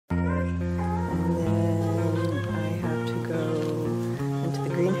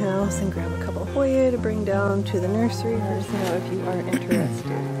greenhouse and grab a couple Hoya to bring down to the nursery. Let us know if you are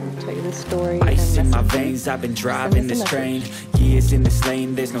interested. I'll tell you the story. Ice in my veins, I've been driving this train. Years in this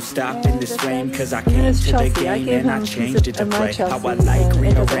lane, there's no stopping this flame. Cause I came to the game and I changed it to play how I like,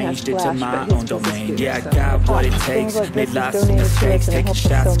 rearranged it to my own domain. Yeah, I got what it takes, made lots of mistakes, taking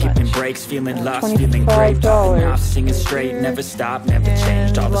shots, skipping breaks, feeling lost, feeling great, popping off, singing straight, never stopped, never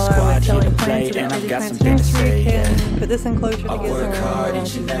changed. All the squad here to play, and I've got something to say. Put this enclosure together. I work hard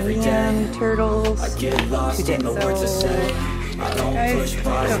each and every day. Turtles. I get lost in the words I say. I don't push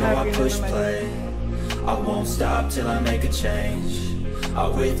pause, no, I push play. I won't stop till I make a change. I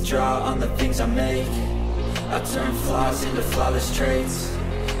withdraw on the things I make. I turn flaws into flawless traits.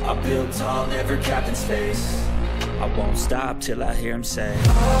 I build tall, never capped in space. I won't stop till I hear him say,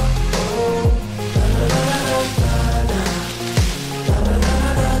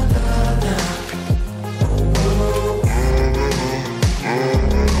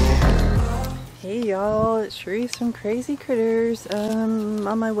 Hey y'all, it's Sharice from Crazy Critters. On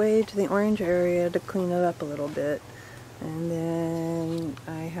my way to the orange area to clean it up a little bit. And then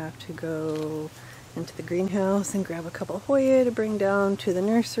I have to go into the greenhouse and grab a couple Hoya to bring down to the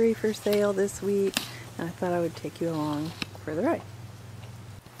nursery for sale this week. And I thought I would take you along for the ride.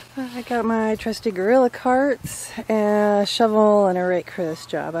 I got my trusty gorilla carts, and a shovel and a rake for this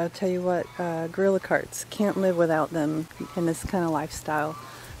job. I'll tell you what, gorilla carts, can't live without them in this kind of lifestyle.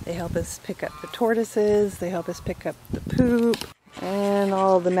 They help us pick up the tortoises, they help us pick up the poop, and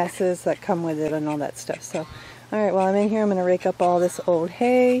all the messes that come with it and all that stuff. So, alright, while I'm in here, I'm going to rake up all this old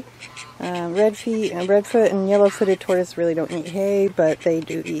hay. Redfoot and yellow-footed tortoise really don't eat hay, but they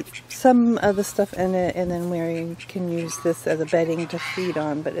do eat some of the stuff in it, and then we can use this as a bedding to feed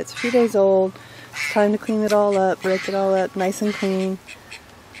on. But it's a few days old. It's time to clean it all up, rake it all up nice and clean.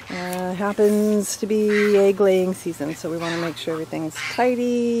 Happens to be egg laying season, so we want to make sure everything's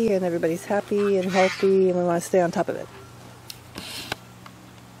tidy and everybody's happy and healthy, and we want to stay on top of it.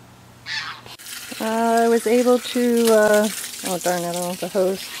 I was able to, oh darn it, I don't want the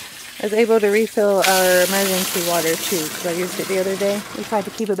hose. I was able to refill our emergency water too, because I used it the other day. We tried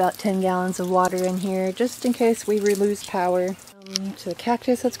to keep about 10 gallons of water in here, just in case we lose power. To the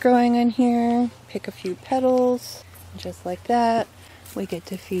cactus that's growing in here, pick a few petals, just like that. We get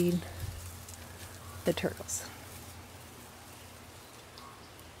to feed the turtles.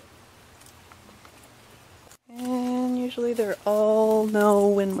 And usually they all know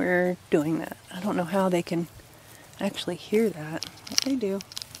when we're doing that. I don't know how they can actually hear that, but they do.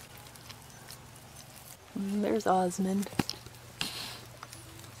 And there's Osmond.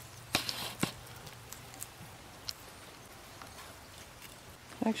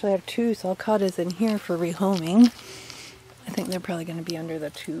 I actually have two sulcatas in here for rehoming. I think they're probably going to be under the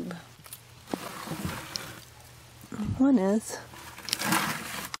tube. One is.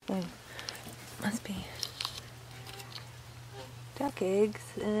 Must be duck eggs,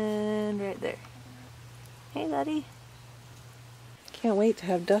 and right there. Hey, buddy. Can't wait to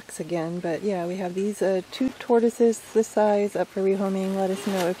have ducks again, but yeah, we have these two tortoises this size up for rehoming. Let us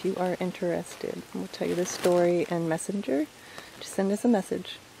know if you are interested. We'll tell you the story and messenger. Just send us a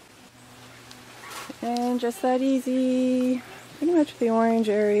message. And just that easy. Pretty much the orange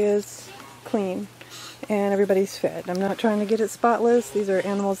area's clean and everybody's fed. I'm not trying to get it spotless. These are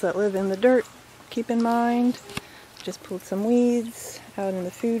animals that live in the dirt. Keep in mind. Just pulled some weeds out in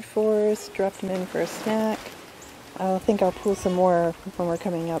the food forest, dropped them in for a snack. I think I'll pull some more when we're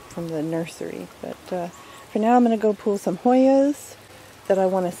coming up from the nursery. But for now I'm going to go pull some Hoyas that I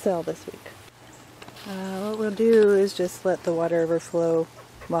want to sell this week. What we'll do is just let the water overflow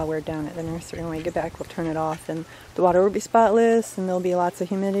while we're down at the nursery. When we get back, we'll turn it off and the water will be spotless, and there'll be lots of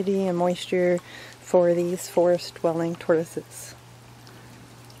humidity and moisture for these forest-dwelling tortoises.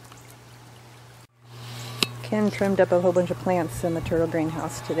 Ken trimmed up a whole bunch of plants in the turtle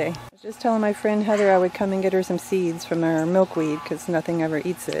greenhouse today. I was just telling my friend Heather I would come and get her some seeds from our milkweed because nothing ever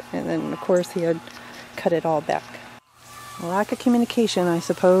eats it, and then of course he had cut it all back. A lack of communication, I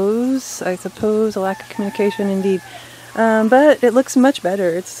suppose. A lack of communication indeed. But it looks much better.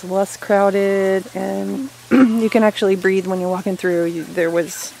 It's less crowded, and you can actually breathe when you're walking through. There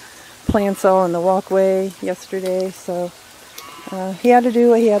was plants all in the walkway yesterday, so he had to do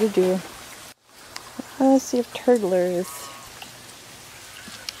what he had to do. Let's see if Turtler is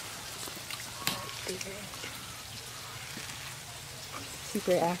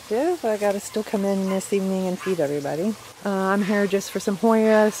super active. I gotta still come in this evening and feed everybody. I'm here just for some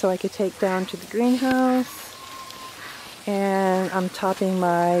Hoya so I could take down to the greenhouse. And I'm topping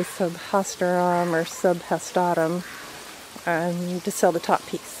my subhasterum or subhastatum to sell the top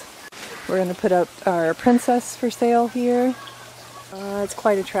piece. We're going to put up our princess for sale here. It's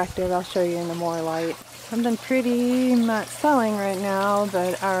quite attractive. I'll show you in the more light. Something pretty not selling right now,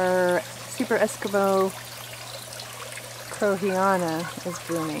 but our Super Eskimo Crohiana is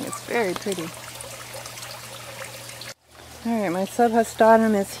blooming. It's very pretty. Alright, my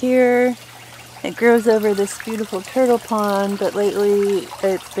subhustatum is here. It grows over this beautiful turtle pond, but lately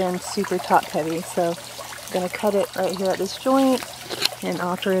it's been super top heavy, so I'm going to cut it right here at this joint and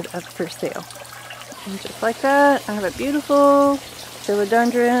offer it up for sale. And just like that, I have a beautiful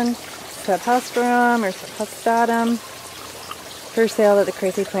philodendron, subhustatum or subhustatum, for sale at the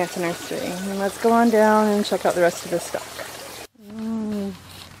Crazy Plants Nursery. And let's go on down and check out the rest of the stock.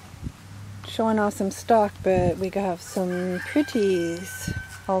 Showing off some stock, but we have some pretties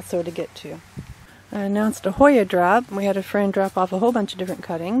also to get to. I announced a Hoya drop. We had a friend drop off a whole bunch of different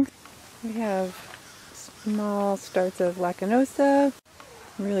cuttings. We have small starts of Lacanosa,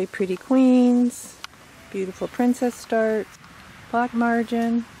 really pretty queens, beautiful princess starts, black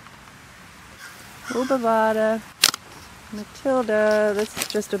margin, Ubavada, Matilda. This is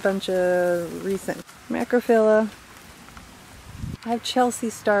just a bunch of recent Macrophylla. I have Chelsea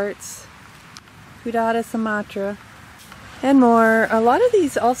starts, Caudata Sumatra, and more. A lot of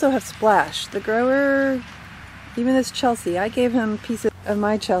these also have splash. The grower, even this Chelsea, I gave him pieces of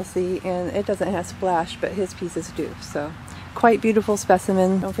my Chelsea and it doesn't have splash, but his pieces do. So quite beautiful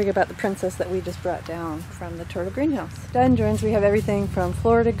specimen. Don't forget about the princess that we just brought down from the turtle greenhouse. Dendrons, we have everything from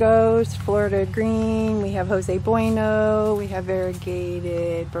Florida Ghost, Florida Green, we have Jose Bueno, we have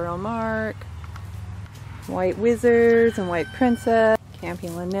variegated Burrow Mark, White Wizards and White Princess,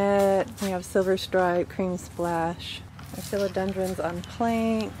 Campy Lynette, we have Silver Stripe, Cream Splash, our philodendrons on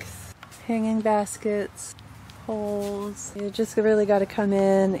planks, hanging baskets, holes. You just really got to come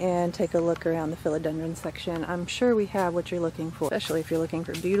in and take a look around the philodendron section. I'm sure we have what you're looking for, especially if you're looking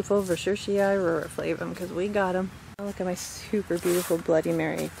for beautiful Verschursii ruriflavum, because we got them. Look at my super beautiful Bloody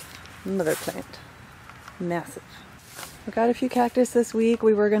Mary mother plant. Massive. We got a few cactus this week.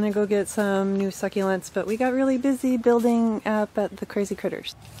 We were going to go get some new succulents, but we got really busy building up at the Crazy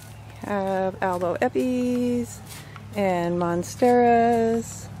Critters. We have Albo Epis and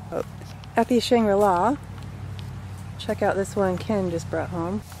Monsteras. Oh, Epi Shangri-La. Check out this one Ken just brought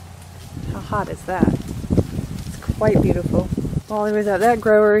home. How hot is that? It's quite beautiful. While he was at that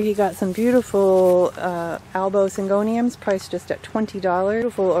grower, he got some beautiful Albo Syngoniums priced just at $20.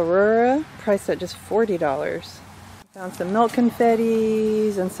 Beautiful Aurora priced at just $40. Found some milk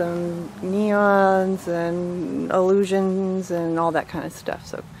confettis and some neons and illusions and all that kind of stuff.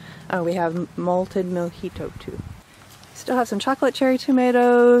 So we have malted mojito too. Still have some chocolate cherry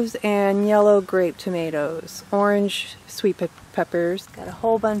tomatoes and yellow grape tomatoes, orange sweet peppers. Got a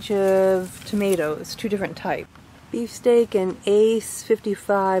whole bunch of tomatoes, two different types. Beefsteak and Ace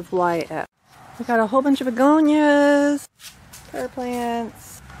 55YF. We got a whole bunch of begonias, pear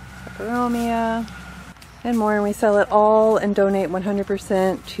plants, peperomia, and more, and we sell it all and donate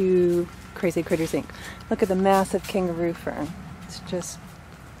 100% to Crazy Critters Inc. Look at the massive kangaroo fern. It's just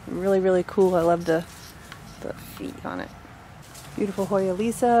really, really cool. I love the feet on it. Beautiful Hoya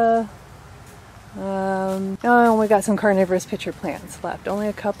Lisa. Oh, and we got some carnivorous pitcher plants left. Only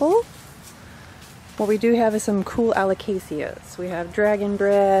a couple. What we do have is some cool alocasias. We have Dragon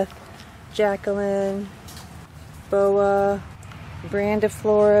Breath, Jacqueline, Boa,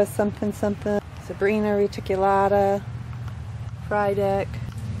 Brandiflora, something something, Sabrina reticulata, Frydek,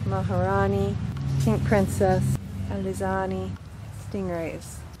 Maharani, Pink Princess, Alizani,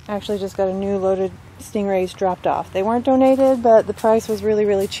 Stingrays. I actually just got a new loaded stingrays dropped off. They weren't donated, but the price was really,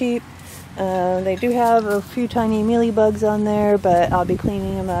 really cheap. They do have a few tiny mealybugs on there, but I'll be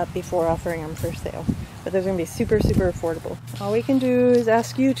cleaning them up before offering them for sale. But they're going to be super, super affordable. All we can do is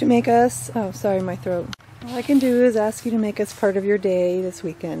ask you to make us... Oh, sorry, my throat. All I can do is ask you to make us part of your day this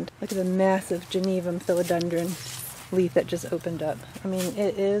weekend. Look at the massive Genevum philodendron leaf that just opened up. I mean,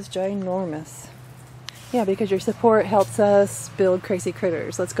 it is ginormous. Yeah, because your support helps us build Crazy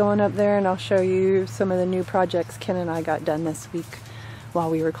Critters. Let's go on up there and I'll show you some of the new projects Ken and I got done this week while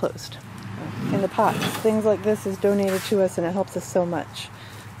we were closed. In the pots, things like this is donated to us and it helps us so much.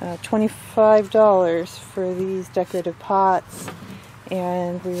 $25 for these decorative pots,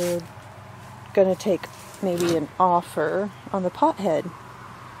 and we were going to take maybe an offer on the pot head.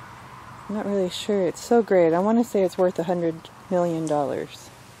 I'm not really sure. It's so great. I want to say it's worth $100 million.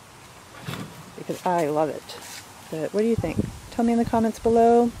 Because I love it. But what do you think? Tell me in the comments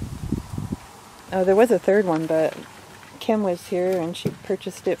below. Oh, there was a third one, but Kim was here and she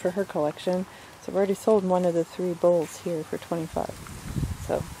purchased it for her collection. So I've already sold one of the 3 bowls here for $25.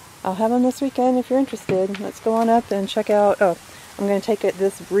 So I'll have them this weekend if you're interested. Let's go on up and check out. Oh, I'm going to take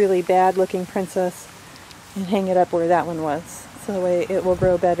this really bad looking princess and hang it up where that one was. so that way it will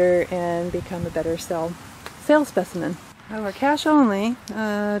grow better and become a better sale specimen. Oh, we're cash only,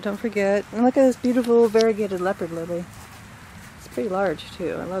 don't forget. And look at this beautiful variegated leopard lily. It's pretty large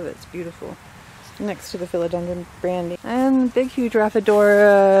too, I love it, it's beautiful. Next to the philodendron brandy. And big huge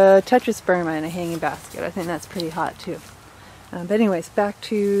Rapidora tetrasperma in a hanging basket. I think that's pretty hot too. But anyways, back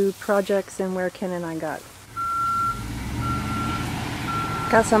to projects and where Ken and I got.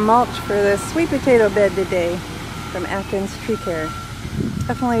 Got some mulch for the sweet potato bed today from Atkins Tree Care.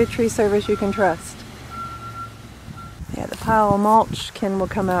 Definitely a tree service you can trust. Yeah, the pile of mulch, Ken will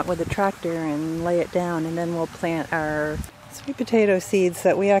come out with a tractor and lay it down, and then we'll plant our sweet potato seeds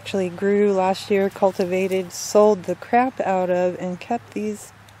that we actually grew last year, cultivated, sold the crap out of, and kept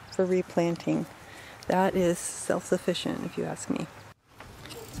these for replanting. That is self-sufficient, if you ask me.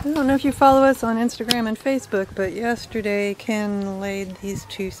 So I don't know if you follow us on Instagram and Facebook, but yesterday Ken laid these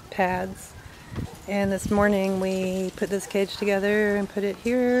 2 pads, and this morning we put this cage together and put it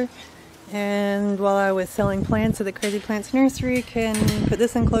here. And while I was selling plants at the Crazy Plants Nursery, Ken put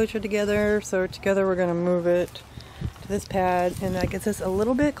this enclosure together, so together we're going to move it to this pad, and that gets us a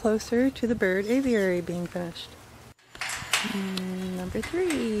little bit closer to the bird aviary being finished. Number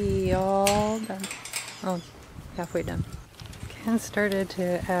 3, all done. Oh, halfway done. Ken started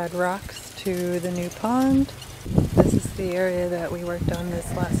to add rocks to the new pond. This is the area that we worked on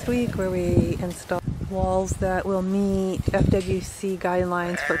this last week, where we installed walls that will meet FWC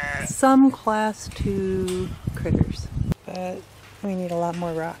guidelines for some class 2 critters. But we need a lot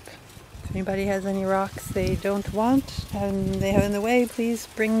more rock. If anybody has any rocks they don't want and they have in the way, please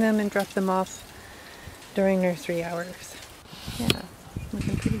bring them and drop them off during nursery hours. Yeah,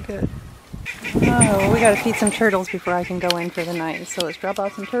 looking pretty good. Oh, we gotta feed some turtles before I can go in for the night. So let's drop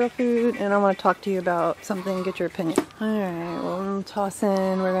off some turtle food, and I want to talk to you about something and get your opinion. Alright, well, we'll toss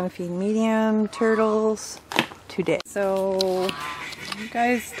in, we're gonna feed medium turtles today. So, you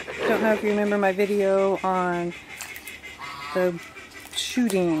guys don't know if you remember my video on the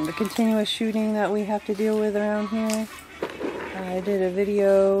shooting, the continuous shooting that we have to deal with around here. I did a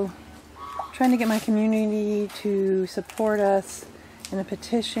video trying to get my community to support us in a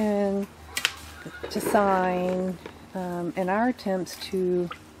petition to sign in our attempts to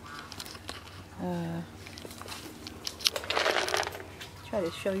try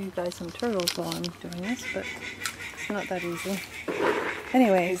to show you guys some turtles while I'm doing this, but it's not that easy.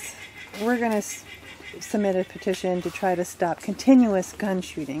 Anyways, we're going to submit a petition to try to stop continuous gun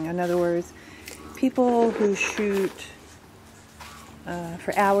shooting. In other words, people who shoot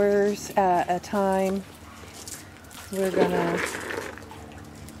for hours at a time, we're going to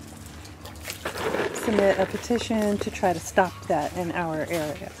submit a petition to try to stop that in our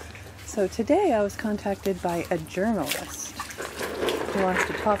area. So today I was contacted by a journalist who wants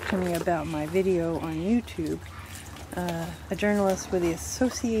to talk to me about my video on YouTube. A journalist with the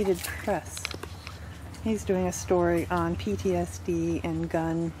Associated Press. He's doing a story on PTSD and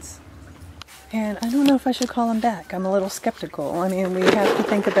guns. And I don't know if I should call him back. I'm a little skeptical. I mean, we have to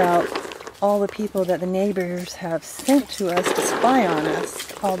think about all the people that the neighbors have sent to us to spy on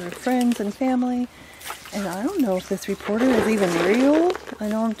us, all their friends and family. And I don't know if this reporter is even real. I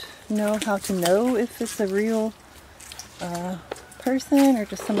don't know how to know if it's a real person or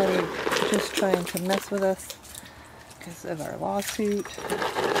just somebody just trying to mess with us because of our lawsuit.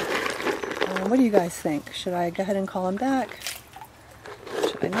 What do you guys think? Should I go ahead and call him back?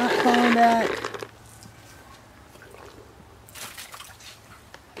 Should I not call him back?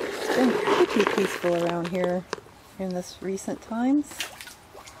 It's been pretty peaceful around here in this recent times.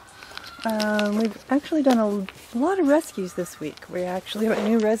 We've actually done a lot of rescues this week. We actually have a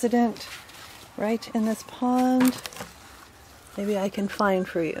new resident right in this pond. Maybe I can find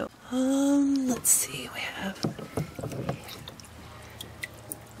for you. Let's see, we have a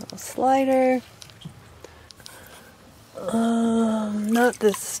little slider. Not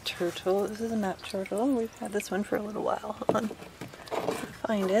this turtle. This is a map turtle. We've had this one for a little while. Hold on.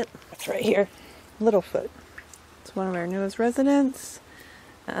 Find it. It's right here. Littlefoot. It's one of our newest residents.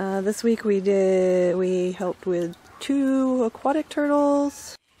 This week we helped with 2 aquatic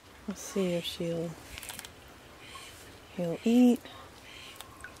turtles. Let's see if he'll eat.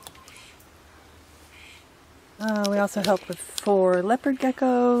 We also helped with 4 leopard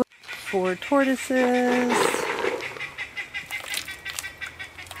geckos, 4 tortoises,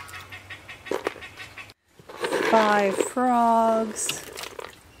 5 frogs,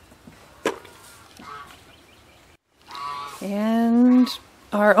 and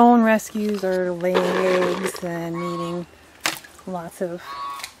our own rescues are laying eggs and needing lots of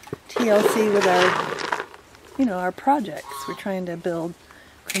TLC with our, our projects. We're trying to build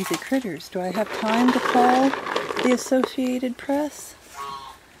crazy critters. Do I have time to call the Associated Press?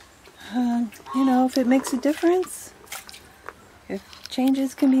 You know, if it makes a difference, if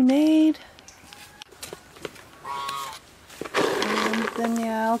changes can be made, then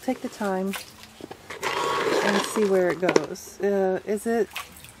yeah, I'll take the time and see where it goes. Is it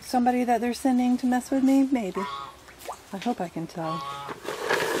somebody that they're sending to mess with me? Maybe. I hope I can tell.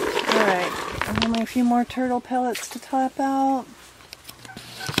 Alright, only a few more turtle pellets to top out.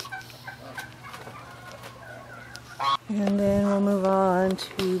 And then we'll move on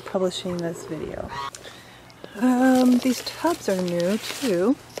to publishing this video. These tubs are new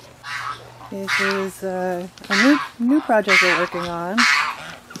too. This is a new project we're working on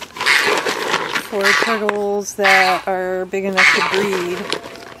for turtles that are big enough to breed.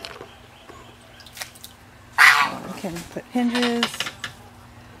 I can put hinges.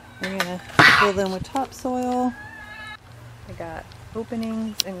 We're going to fill them with topsoil. I got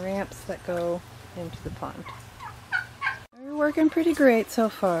openings and ramps that go into the pond. We're working pretty great so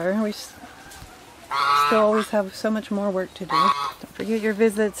far. We still always have so much more work to do. Don't forget your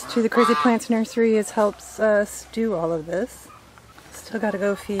visits to the Crazy Plants Nursery. It helps us do all of this. Still got to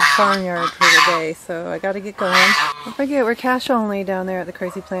go feed Farmyard for the day, so I got to get going. Don't forget, we're cash only down there at the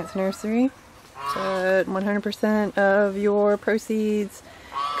Crazy Plants Nursery. But 100% of your proceeds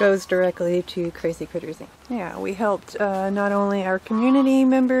goes directly to Crazy Critters Inc. Yeah, we helped not only our community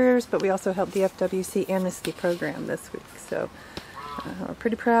members, but we also helped the FWC Amnesty program this week. So we're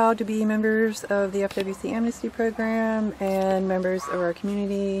pretty proud to be members of the FWC Amnesty program and members of our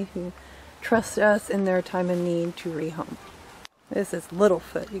community who trust us in their time of need to rehome. This is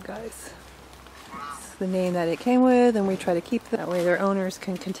Littlefoot, you guys. It's the name that it came with, and we try to keep it that way their owners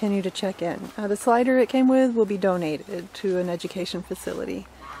can continue to check in. The slider it came with will be donated to an education facility.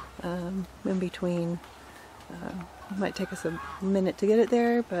 In between, it might take us a minute to get it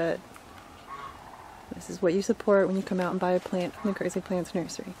there, but this is what you support when you come out and buy a plant from the Crazy Plants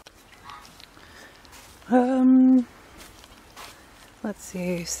Nursery. Let's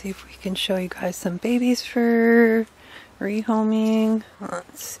see if we can show you guys some babies for rehoming.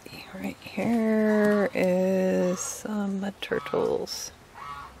 Let's see, right here is some mud turtles.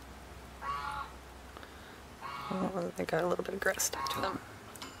 Oh, they got a little bit of grass stuck to them.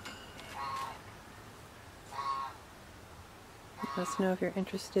 Let us know if you're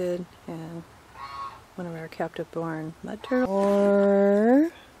interested in one of our captive born mud turtles,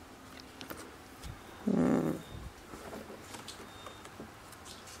 or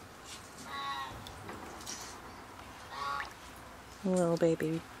little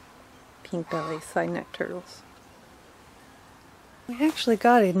baby pink belly side neck turtles. We actually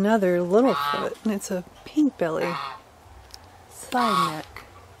got another Littlefoot, and it's a pink belly side neck.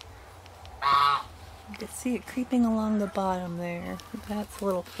 You can see it creeping along the bottom there. That's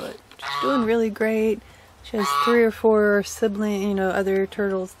Littlefoot. She's doing really great. She has 3 or 4 sibling, other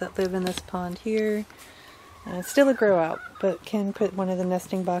turtles that live in this pond here. It's still a grow out, but can put one of the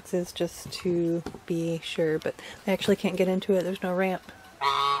nesting boxes just to be sure. But they actually can't get into it. There's no ramp.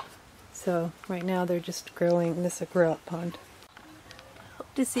 So right now they're just growing. This is a grow out pond. Hope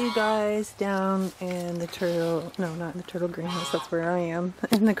to see you guys down in the turtle, no, not in the turtle greenhouse, that's where I am,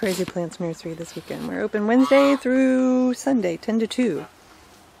 in the Crazy Plants Nursery this weekend. We're open Wednesday through Sunday, 10 to 2.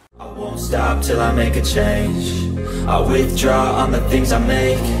 I won't stop till I make a change. I withdraw on the things I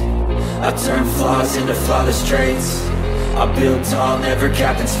make. I turn flaws into flawless traits. I build tall, never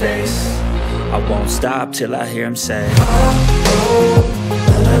capped in space. I won't stop till I hear him say, oh, oh.